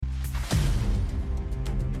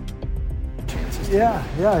Yeah.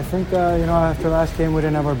 I think, after last game, we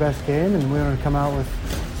didn't have our best game, and we wanted to come out with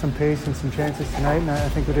some pace and some chances tonight, and I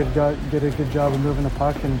think we did a good job of moving the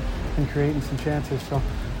puck and creating some chances. So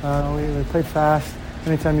we played fast.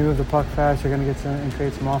 Anytime you move the puck fast, you're going to get some and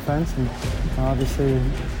create some offense, and obviously,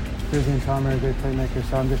 Rizzi and Tom are a great playmaker,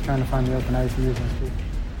 so I'm just trying to find the open ice and use my speed.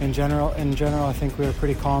 In general, I think we were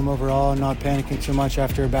pretty calm overall and not panicking too much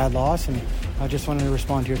after a bad loss, and I just wanted to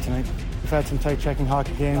respond here tonight. We've had some tight checking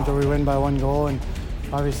hockey games where we win by 1 goal, and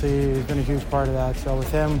obviously he's been a huge part of that. So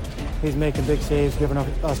with him, he's making big saves, giving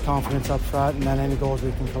us confidence up front, and then any goals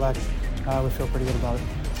we can collect, we feel pretty good about it.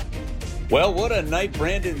 Well, what a night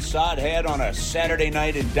Brandon Saad had on a Saturday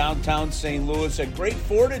night in downtown St. Louis. A great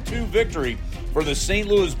 4-2 victory for the St.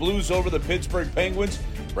 Louis Blues over the Pittsburgh Penguins.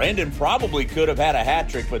 Brandon probably could have had a hat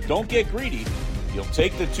trick, but don't get greedy. You'll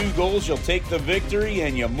take the 2 goals, you'll take the victory,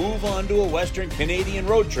 and you move on to a Western Canadian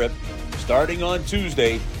road trip starting on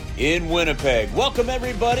Tuesday in Winnipeg. Welcome,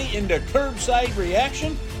 everybody, into Curbside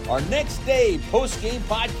Reaction, our next day post-game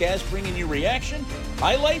podcast bringing you reaction,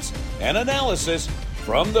 highlights, and analysis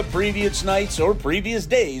from the previous nights or previous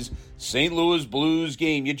days' St. Louis Blues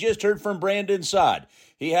game. You just heard from Brandon Saad.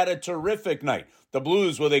 He had a terrific night. The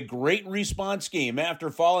Blues with a great response game after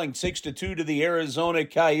falling 6-2 to the Arizona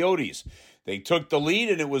Coyotes. They took the lead,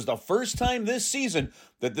 and it was the first time this season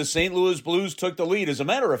that the St. Louis Blues took the lead. As a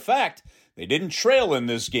matter of fact, they didn't trail in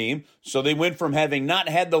this game, so they went from having not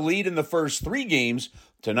had the lead in the first 3 games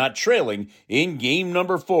to not trailing in game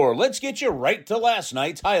number 4. Let's get you right to last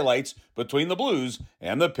night's highlights between the Blues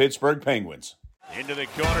and the Pittsburgh Penguins. Into the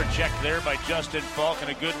corner, check there by Justin Falk, and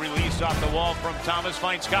a good release off the wall from Thomas,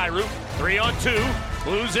 finds Kyrou. 3-on-2,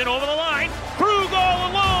 Blues in over the line. Krug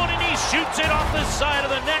all alone, and he shoots it off the side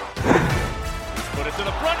of the net. Put it to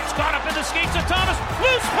the front, it's caught up in the skates of Thomas.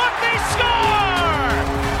 Loose puck, they score!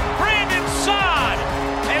 Brandon Saad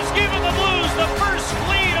has given the Blues the first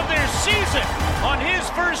lead of their season on his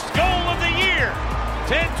first goal of the year.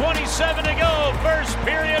 10:27 to go, first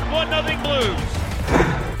period, 1-0 Blues.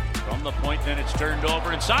 From the point, then it's turned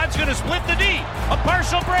over, and Saad's going to split the D. A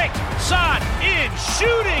partial break. Saad in,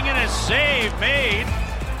 shooting, and a save made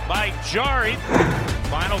by Jarry.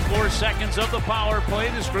 Final 4 seconds of the power play.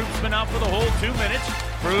 This group's been out for the whole 2 minutes.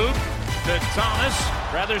 Krug to Thomas,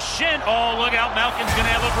 rather Shin. Oh, look out, Malkin's going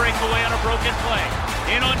to have a breakaway on a broken play.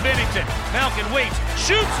 In on Binnington. Malkin waits,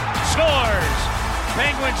 shoots, scores.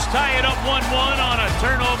 Penguins tie it up 1-1 on a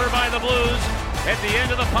turnover by the Blues at the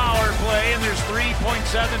end of the power play, and there's 3.7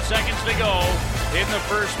 seconds to go in the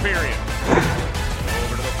first period.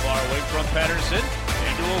 Over to the far wing from Pettersson,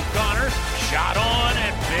 into O'Connor, shot on,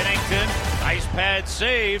 and Binnington, ice pad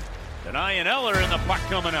save, denying Eller, and the puck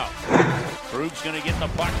coming out. Krug's going to get the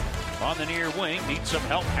puck on the near wing, needs some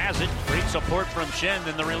help, has it, great support from Shen,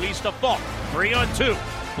 then the release to Falk, 3-on-2,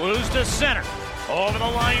 Blues to center. Over the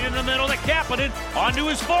line in the middle to Kapanen, onto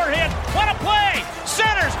his forehand. What a play!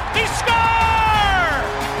 Centers, he scores!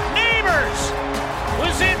 Neighbors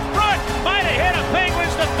was in front, might have hit a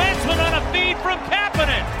Penguins defenseman on a feed from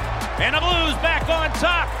Kapanen. And the Blues back on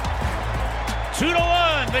top.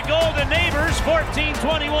 2-1, the goal to Neighbors,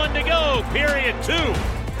 14:21 to go, period 2.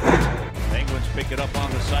 Penguins pick it up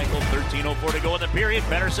on the cycle, 13:04 to go in the period.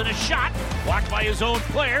 Pettersson is shot, blocked by his own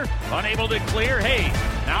player, unable to clear. Hayes,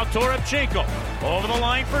 now Toropchenko, over the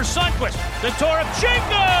line for Sundqvist. The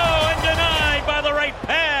Toropchenko, and denied by the right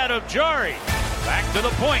pad of Jarry. Back to the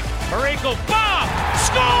point, Parayko, bomb,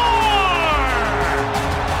 score!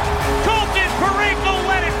 Colton Parayko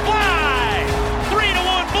let it fly!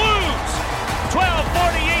 3-1 Blues,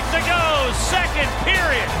 12:48 to go, second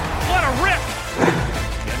period. What a rip!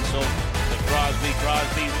 Gensel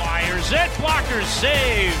Crosby wires it, blockers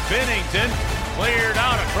save, Binnington cleared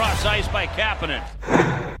out across ice by Kapanen.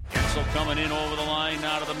 Gensel coming in over the line,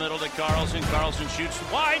 out of the middle to Karlsson. Karlsson shoots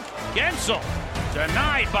wide, Gensel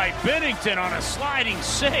denied by Binnington on a sliding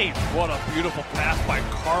save. What a beautiful pass by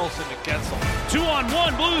Karlsson to Gensel.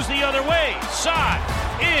 2-on-1, Blues the other way, Saad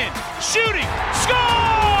in, shooting, score!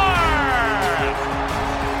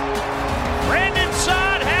 Brandon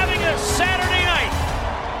Saad having a Saturday night.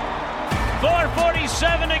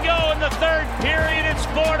 4:47 to go in the third period. It's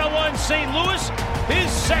 4-1 St. Louis,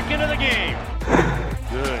 his second of the game.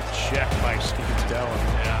 Good check by Scandella.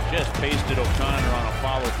 Yeah, just pasted O'Connor on a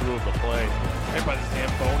follow-through of the play. Everybody's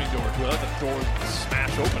Zamboni door. Let the door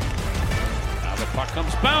smash open. Now the puck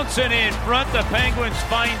comes bouncing in front. The Penguins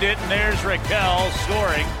find it, and there's Raquel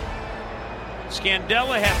scoring.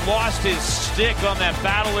 Scandella had lost his stick on that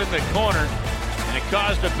battle in the corner, and it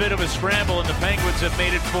caused a bit of a scramble, and the Penguins have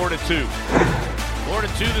made it 4-2.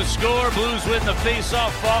 4-2 the score. Blues win the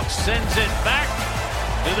face-off. Falk sends it back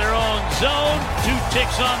to their own zone. 2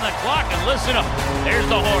 ticks on the clock, and listen up. There's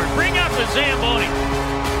the horn. Bring out the Zamboni.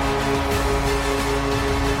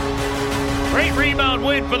 Great rebound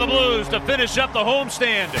win for the Blues to finish up the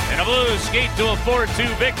homestand. And the Blues skate to a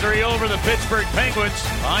 4-2 victory over the Pittsburgh Penguins.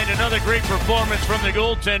 Behind another great performance from the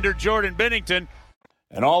goaltender, Jordan Binnington.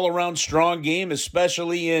 An all-around strong game,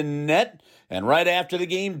 especially in net. And right after the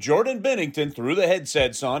game, Jordan Binnington threw the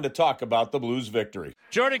headsets on to talk about the Blues' victory.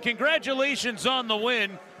 Jordan, congratulations on the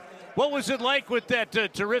win. What was it like with that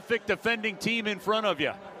terrific defending team in front of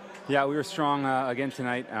you? Yeah, we were strong again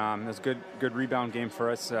tonight. It was a good rebound game for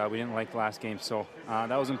us. We didn't like the last game, so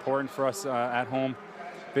that was important for us at home.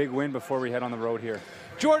 Big win before we head on the road here.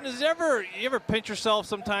 Jordan, you ever pinch yourself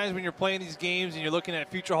sometimes when you're playing these games and you're looking at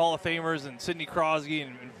future Hall of Famers and Sidney Crosby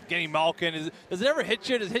and Kenny Malkin? Does it ever hit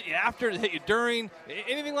you? Does it hit you after? Does it hit you during?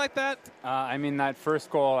 Anything like that? That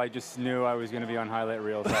first goal, I just knew I was going to be on highlight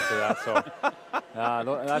reels after that. So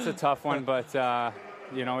that's a tough one, but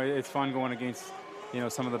it's fun going against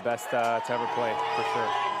some of the best to ever play, for sure.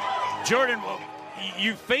 Jordan,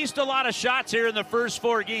 you faced a lot of shots here in the first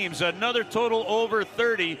 4 games, another total over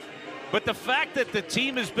 30. But the fact that the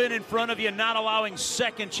team has been in front of you, not allowing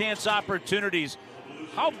second chance opportunities,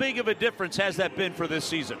 how big of a difference has that been for this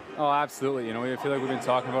season? Oh, absolutely. I feel like we've been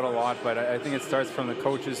talking about it a lot, but I think it starts from the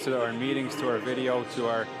coaches to our meetings, to our video, to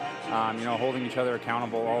our, holding each other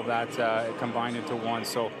accountable, all of that combined into one.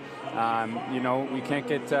 So, we can't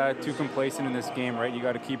get too complacent in this game, right? You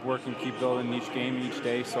got to keep working, keep building each game, each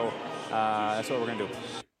day. So that's what we're going to do.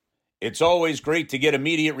 It's always great to get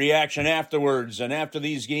immediate reaction afterwards, and after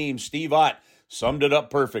these games, Steve Ott summed it up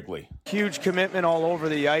perfectly. Huge commitment all over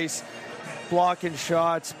the ice, blocking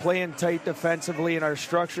shots, playing tight defensively, and our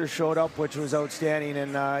structure showed up, which was outstanding.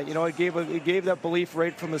 And, it gave that belief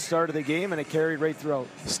right from the start of the game, and it carried right throughout.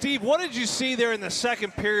 Steve, what did you see there in the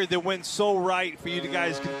second period that went so right for you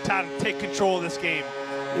guys to take control of this game?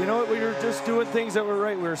 We were just doing things that were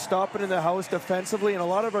right. We were stopping in the house defensively, and a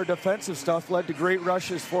lot of our defensive stuff led to great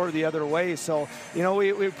rushes forward the other way. So,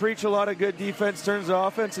 we preach a lot of good defense turns to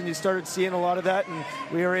offense, and you started seeing a lot of that, and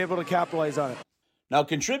we were able to capitalize on it. Now,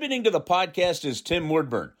 contributing to the podcast is Tim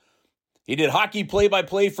Woodburn. He did hockey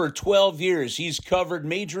play-by-play for 12 years. He's covered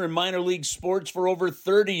major and minor league sports for over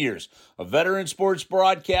 30 years. A veteran sports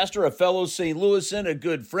broadcaster, a fellow St. Louisan, a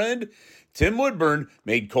good friend, Tim Woodburn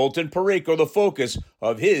made Colton Parayko the focus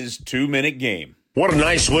of his 2-minute game. What a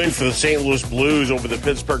nice win for the St. Louis Blues over the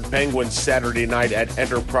Pittsburgh Penguins Saturday night at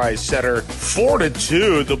Enterprise Center.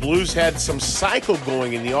 4-2, the Blues had some cycle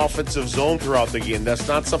going in the offensive zone throughout the game. That's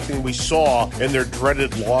not something we saw in their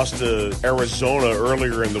dreaded loss to Arizona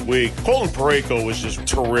earlier in the week. Colton Parayko was just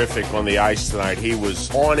terrific on the ice tonight. He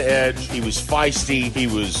was on edge, he was feisty, he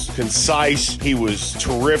was concise, he was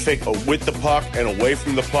terrific with the puck and away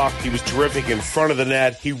from the puck. He was terrific in front of the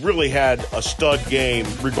net. He really had a stud game,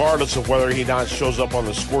 regardless of whether he shows up on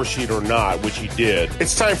the score sheet or not, which he did.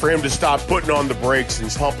 It's time for him to stop putting on the brakes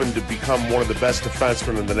and help him to become one of the best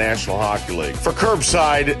defensemen in the National Hockey League. For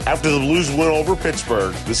Kerbside, after the Blues win over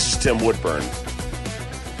Pittsburgh, this is Tim Woodburn.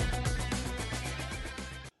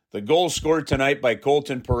 The goal scored tonight by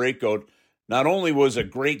Colton Parayko not only was a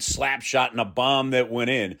great slap shot and a bomb that went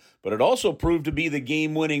in, but it also proved to be the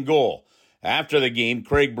game-winning goal. After the game,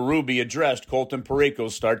 Craig Berube addressed Colton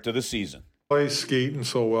Parayko's start to the season. He's skating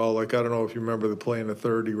so well. I don't know if you remember the play in the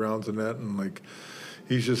third, he rounds the net, and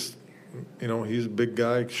he's just, he's a big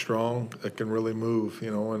guy, strong, that can really move,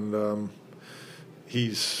 and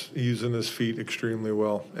he's using his feet extremely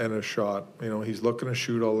well and his shot. He's looking to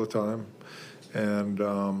shoot all the time,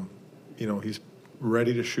 and he's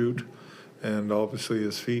ready to shoot, and obviously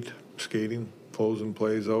his feet, skating, closing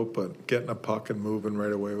plays out, but getting a puck and moving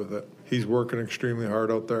right away with it. He's working extremely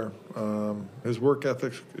hard out there. His work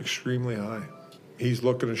ethic's extremely high. He's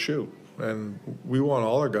looking to shoot, and we want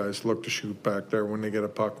all our guys to look to shoot back there when they get a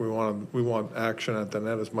puck. We want action at the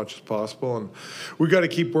net as much as possible, and we got to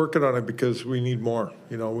keep working on it because we need more.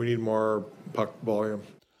 We need more puck volume.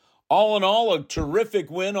 All in all, a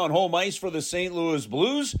terrific win on home ice for the St. Louis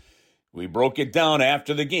Blues. We broke it down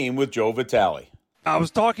after the game with Joe Vitale. I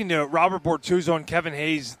was talking to Robert Bortuzzo and Kevin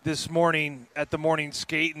Hayes this morning at the morning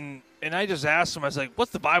skate, and I just asked them, I was like,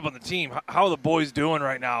 what's the vibe on the team? How are the boys doing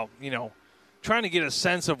right now? Trying to get a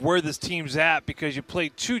sense of where this team's at, because you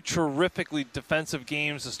played 2 terrifically defensive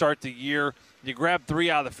games to start the year. You grabbed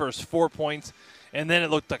 3 out of the first 4 points, and then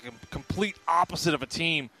it looked like a complete opposite of a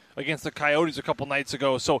team against the Coyotes a couple nights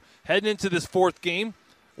ago. So heading into this 4th game,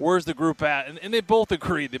 where's the group at? And they both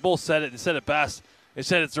agreed. They both said it. They said it best. They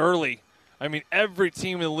said it's early. I mean, every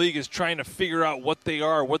team in the league is trying to figure out what they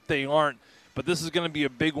are, what they aren't. But this is going to be a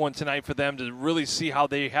big one tonight for them to really see how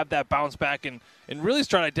they have that bounce back and really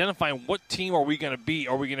start identifying what team are we going to be.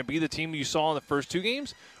 Are we going to be the team you saw in the first 2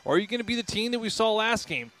 games, or are you going to be the team that we saw last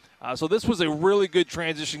game? So this was a really good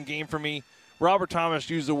transition game for me. Robert Thomas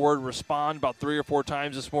used the word respond about 3 or 4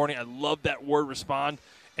 times this morning. I love that word respond,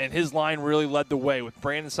 and his line really led the way with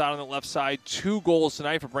Brandon Saad on the left side. 2 goals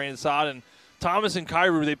tonight for Brandon Saad, and Thomas and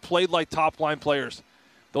Kyrou, they played like top-line players.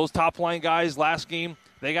 Those top-line guys last game,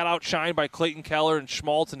 they got outshined by Clayton Keller and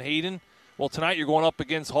Schmaltz and Hayden. Well, tonight you're going up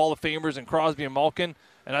against Hall of Famers and Crosby and Malkin,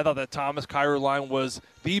 and I thought that Thomas-Kyrou line was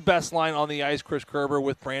the best line on the ice, Chris Kerber,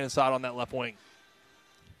 with Brandon Saad on that left wing.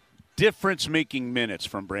 Difference-making minutes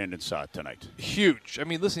from Brandon Saad tonight. Huge. I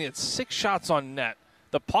mean, listen, he had 6 shots on net.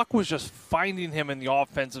 The puck was just finding him in the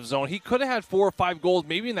offensive zone. He could have had 4 or 5 goals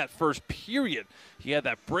maybe in that first period. He had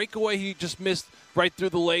that breakaway he just missed right through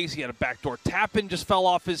the legs. He had a backdoor tap-in, just fell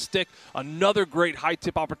off his stick. Another great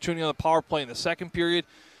high-tip opportunity on the power play in the second period.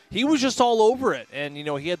 He was just all over it. And, you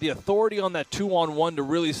know, he had the authority on that 2-on-1 to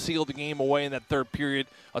really seal the game away in that third period.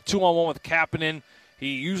 A 2-on-1 with Kapanen.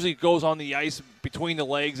 He usually goes on the ice between the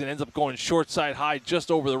legs and ends up going short side high just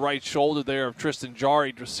over the right shoulder there of Tristan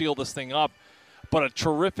Jarry to seal this thing up. But a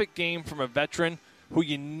terrific game from a veteran who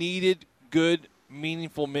you needed good,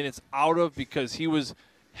 meaningful minutes out of because he was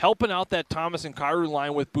helping out that Thomas and Kyrou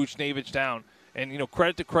line with Buchnevich down. And, you know,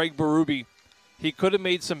 credit to Craig Berube. He could have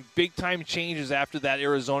made some big-time changes after that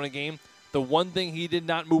Arizona game. The one thing he did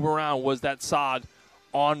not move around was that Saad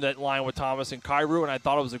on that line with Thomas and Kyrou, and I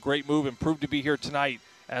thought it was a great move and proved to be here tonight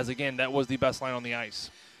as, again, that was the best line on the ice.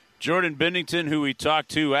 Jordan Binnington, who we talked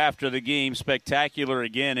to after the game, spectacular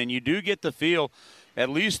again. And you do get the feel, at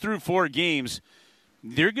least through 4 games,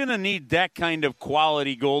 they're going to need that kind of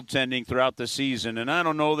quality goaltending throughout the season. And I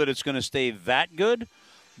don't know that it's going to stay that good,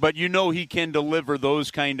 but you know he can deliver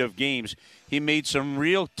those kind of games. He made some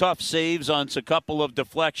real tough saves on a couple of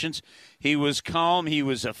deflections. He was calm. He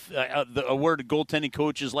was a word goaltending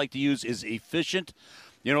coaches like to use is efficient.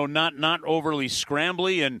 You know, not overly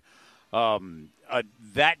scrambly, and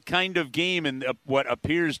that kind of game and what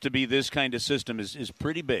appears to be this kind of system is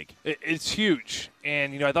pretty big. It's huge.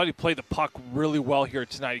 And, you know, I thought he played the puck really well here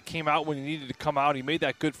tonight. He came out when he needed to come out. He made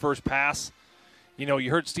that good first pass. You know,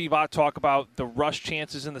 you heard Steve Ott talk about the rush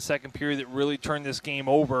chances in the second period that really turned this game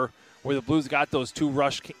over, where the Blues got those 2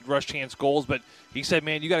 rush chance goals. But he said,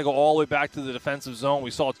 man, you got to go all the way back to the defensive zone.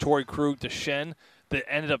 We saw Torrey Krug to Shen that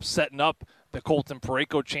ended up setting up the Colton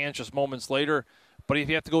Parayko chance just moments later. But if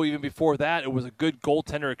you have to go even before that, it was a good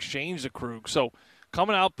goaltender exchange to Krug. So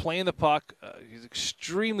coming out, playing the puck, he's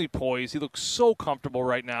extremely poised. He looks so comfortable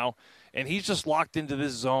right now, and he's just locked into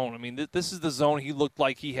this zone. I mean, this is the zone he looked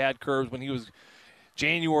like he had, Kerbs, when he was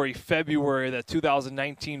January, February, that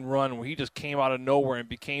 2019 run where he just came out of nowhere and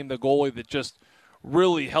became the goalie that just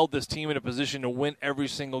really held this team in a position to win every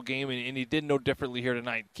single game, and he did no differently here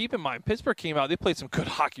tonight. Keep in mind, Pittsburgh came out, they played some good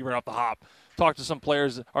hockey right off the hop. Talked to some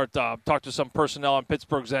players, or talked to some personnel on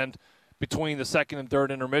Pittsburgh's end between the second and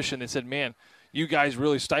third intermission. They said, man, you guys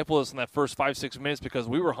really stifled us in that first 5-6 minutes because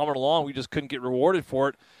we were humming along. We just couldn't get rewarded for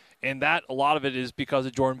it. And that, a lot of it is because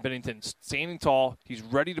of Jordan Binnington. Standing tall, he's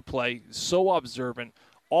ready to play, so observant,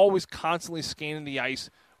 always constantly scanning the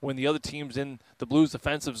ice when the other team's in the Blues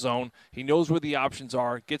defensive zone. He knows where the options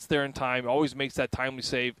are, gets there in time, always makes that timely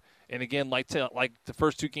save. And again, like the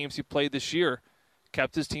first 2 games he played this year,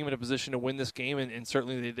 kept his team in a position to win this game, and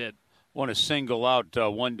certainly they did. I want to single out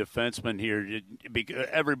one defenseman here.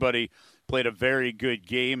 Everybody played a very good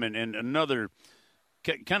game, and another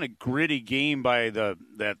kind of gritty game by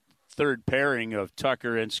that third pairing of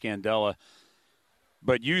Tucker and Scandella.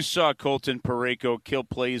 But you saw Colton Parayko kill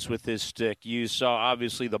plays with his stick. You saw,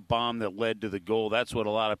 obviously, the bomb that led to the goal. That's what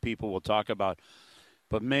a lot of people will talk about.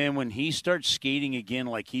 But, man, when he starts skating again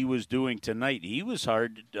like he was doing tonight, he was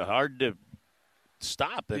hard to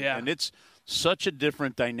stop. And it's such a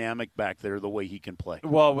different dynamic back there, the way he can play.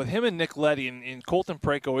 Well, with him and Nick Leddy, and Colton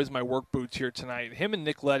Parayko is my work boots here tonight, him and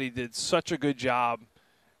Nick Leddy did such a good job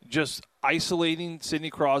just isolating Sidney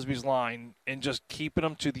Crosby's line and just keeping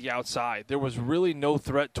him to the outside. There was really no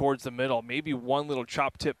threat towards the middle. Maybe one little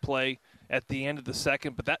chop tip play at the end of the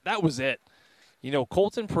second, but that was it. You know,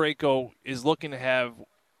 Colton Parayko is looking to have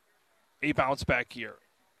a bounce back year.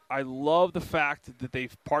 I love the fact that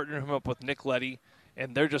they've partnered him up with Nick Leddy,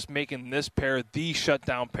 and they're just making this pair the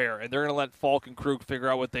shutdown pair, and they're going to let Falk and Krug figure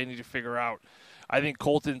out what they need to figure out. I think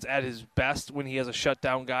Colton's at his best when he has a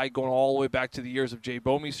shutdown guy going all the way back to the years of Jay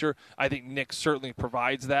Bomeister. I think Nick certainly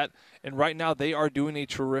provides that. And right now they are doing a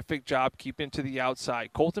terrific job keeping to the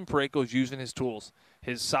outside. Colton Parayko is using his tools.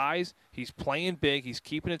 His size, he's playing big, he's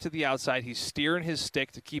keeping it to the outside, he's steering his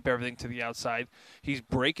stick to keep everything to the outside, he's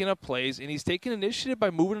breaking up plays, and he's taking initiative by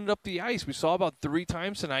moving it up the ice. We saw about 3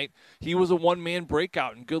 times tonight he was a one-man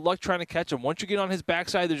breakout, and good luck trying to catch him. Once you get on his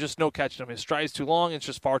backside, there's just no catching him. His stride's too long, it's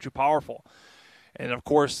just far too powerful. And, of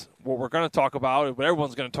course, what we're going to talk about, what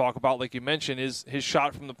everyone's going to talk about, like you mentioned, is his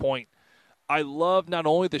shot from the point. I love not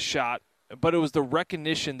only the shot, but it was the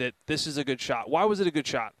recognition that this is a good shot. Why was it a good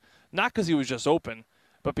shot? Not because he was just open,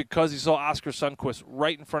 but because he saw Oskar Sundqvist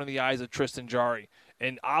right in front of the eyes of Tristan Jarry.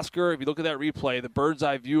 And Oskar, if you look at that replay, the bird's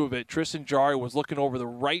eye view of it, Tristan Jarry was looking over the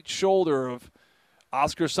right shoulder of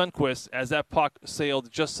Oskar Sundqvist as that puck sailed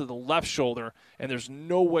just to the left shoulder, and there's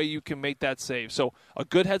no way you can make that save. So a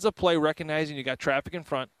good heads-up play, recognizing you got traffic in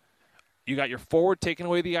front, you got your forward taking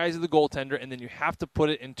away the eyes of the goaltender, and then you have to put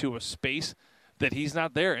it into a space that he's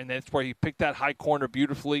not there, and that's where he picked that high corner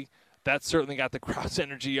beautifully. That certainly got the crowd's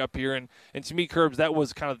energy up here, and to me, Kerbs, that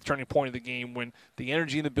was kind of the turning point of the game when the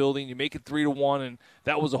energy in the building, you make it 3-1, and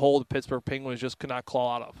that was a hole the Pittsburgh Penguins just could not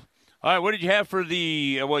claw out of. All right, what did you have for the,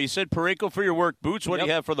 you said Parayko for your work boots. What do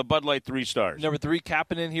you have for the Bud Light 3 stars? Number 3,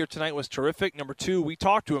 Kapanen here tonight was terrific. Number 2, we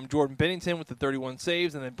talked to him, Jordan Binnington with the 31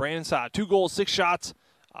 saves, and then Brandon Saad, 2 goals, 6 shots.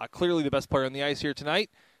 Clearly the best player on the ice here tonight,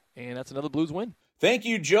 and that's another Blues win. Thank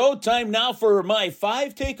you, Joe. Time now for my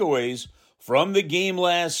 5 takeaways from the game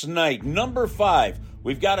last night. Number 5,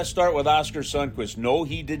 we've got to start with Oskar Sundqvist. No,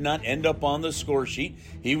 he did not end up on the score sheet.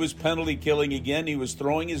 He was penalty killing again. He was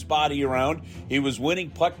throwing his body around. He was winning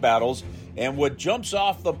puck battles. And what jumps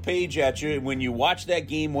off the page at you when you watch that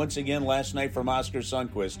game once again last night from Oskar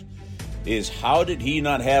Sundqvist is how did he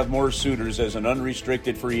not have more suitors as an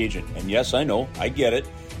unrestricted free agent? And yes, I know, I get it.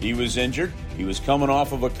 He was injured. He was coming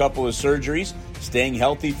off of a couple of surgeries. Staying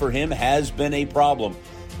healthy for him has been a problem.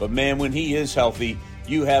 But, man, when he is healthy,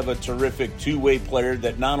 you have a terrific two-way player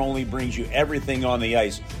that not only brings you everything on the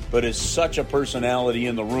ice, but is such a personality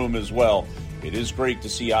in the room as well. It is great to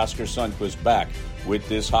see Oskar Sundqvist back with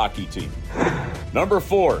this hockey team. Number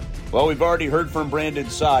 4, well, we've already heard from Brandon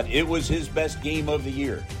Saad. It was his best game of the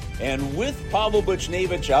year. And with Pavel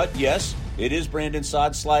Buchnevich out, yes, it is Brandon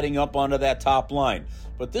Saad sliding up onto that top line.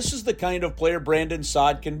 But this is the kind of player Brandon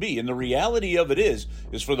Saad can be. And the reality of it is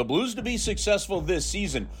for the Blues to be successful this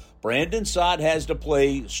season, Brandon Saad has to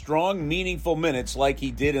play strong, meaningful minutes like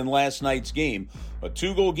he did in last night's game. A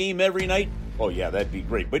 2-goal game every night? Oh, yeah, that'd be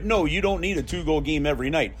great. But no, you don't need a 2-goal game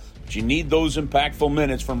every night. But you need those impactful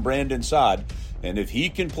minutes from Brandon Saad. And if he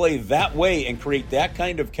can play that way and create that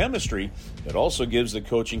kind of chemistry, it also gives the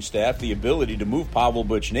coaching staff the ability to move Pavel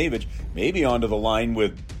Buchnevich maybe onto the line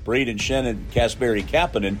with Brayden Schenn and Kasperi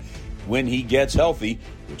Kapanen when he gets healthy,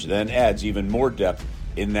 which then adds even more depth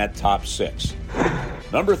in that top 6.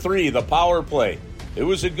 Number 3, the power play. It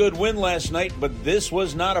was a good win last night, but this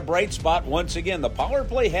was not a bright spot once again. The power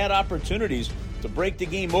play had opportunities to break the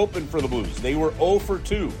game open for the Blues. They were 0 for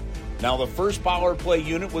 2. Now, the first power play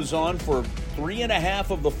unit was on for 3.5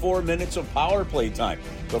 of the 4 minutes of power play time.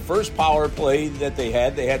 The first power play that they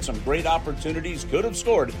had some great opportunities, could have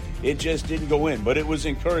scored. It just didn't go in, but it was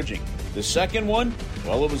encouraging. The second one,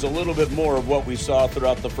 well, it was a little bit more of what we saw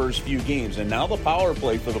throughout the first few games. And now the power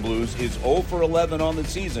play for the Blues is 0 for 11 on the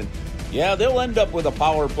season. Yeah, they'll end up with a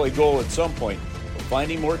power play goal at some point, but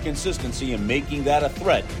finding more consistency and making that a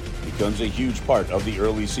threat becomes a huge part of the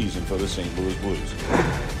early season for the St. Louis Blues.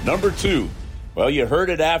 Number 2, well, you heard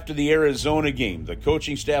it after the Arizona game. The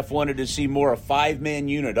coaching staff wanted to see more a 5-man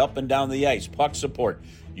unit up and down the ice, puck support.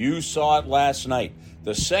 You saw it last night.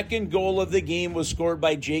 The second goal of the game was scored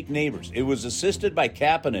by Jake Neighbors. It was assisted by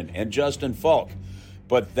Kapanen and Justin Falk.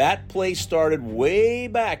 But that play started way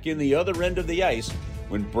back in the other end of the ice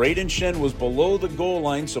when Brayden Schenn was below the goal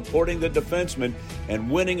line supporting the defenseman and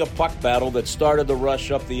winning a puck battle that started the rush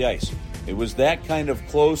up the ice. It was that kind of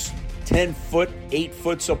close 10-foot,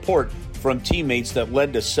 8-foot support from teammates that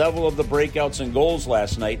led to several of the breakouts and goals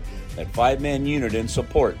last night. That 5-man unit in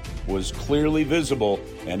support was clearly visible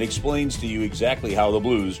and explains to you exactly how the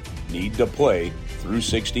Blues need to play through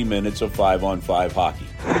 60 minutes of 5-on-5 hockey.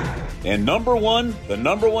 And the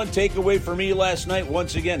number one takeaway for me last night,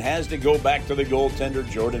 once again, has to go back to the goaltender,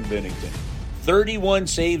 Jordan Binnington. 31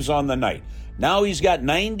 saves on the night. Now he's got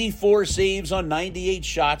 94 saves on 98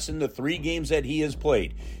 shots in the 3 games that he has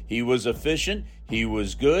played. He was efficient. He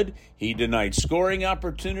was good. He denied scoring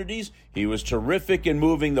opportunities. He was terrific in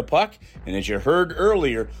moving the puck. And as you heard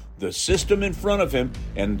earlier, the system in front of him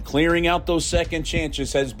and clearing out those second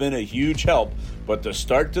chances has been a huge help. But the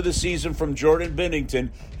start to the season from Jordan Binnington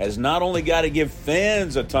has not only got to give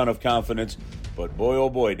fans a ton of confidence, But boy, oh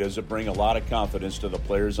boy, does it bring a lot of confidence to the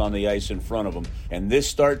players on the ice in front of them. And this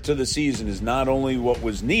start to the season is not only what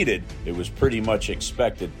was needed, it was pretty much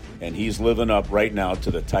expected. And he's living up right now to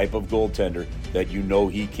the type of goaltender that you know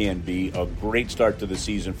he can be. A great start to the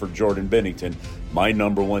season for Jordan Binnington. My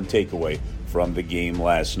number one takeaway from the game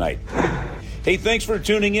last night. Hey, thanks for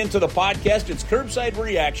tuning in to the podcast. It's Kerbside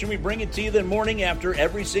Reaction. We bring it to you the morning after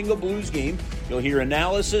every single Blues game. You'll hear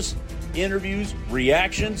analysis, interviews,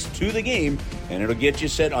 reactions to the game, and it'll get you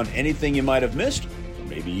set on anything you might have missed, or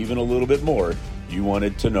maybe even a little bit more you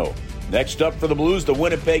wanted to know. Next up for the Blues, the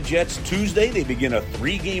Winnipeg Jets. Tuesday, they begin a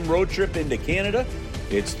 3-game road trip into Canada.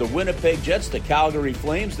 It's the Winnipeg Jets, the Calgary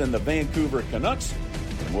Flames, then the Vancouver Canucks.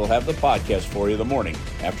 And we'll have the podcast for you the morning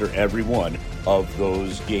after every one of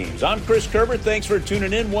those games. I'm Chris Kerber. Thanks for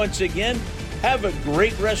tuning in once again. Have a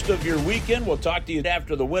great rest of your weekend. We'll talk to you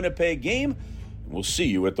after the Winnipeg game. We'll see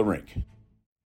you at the rink.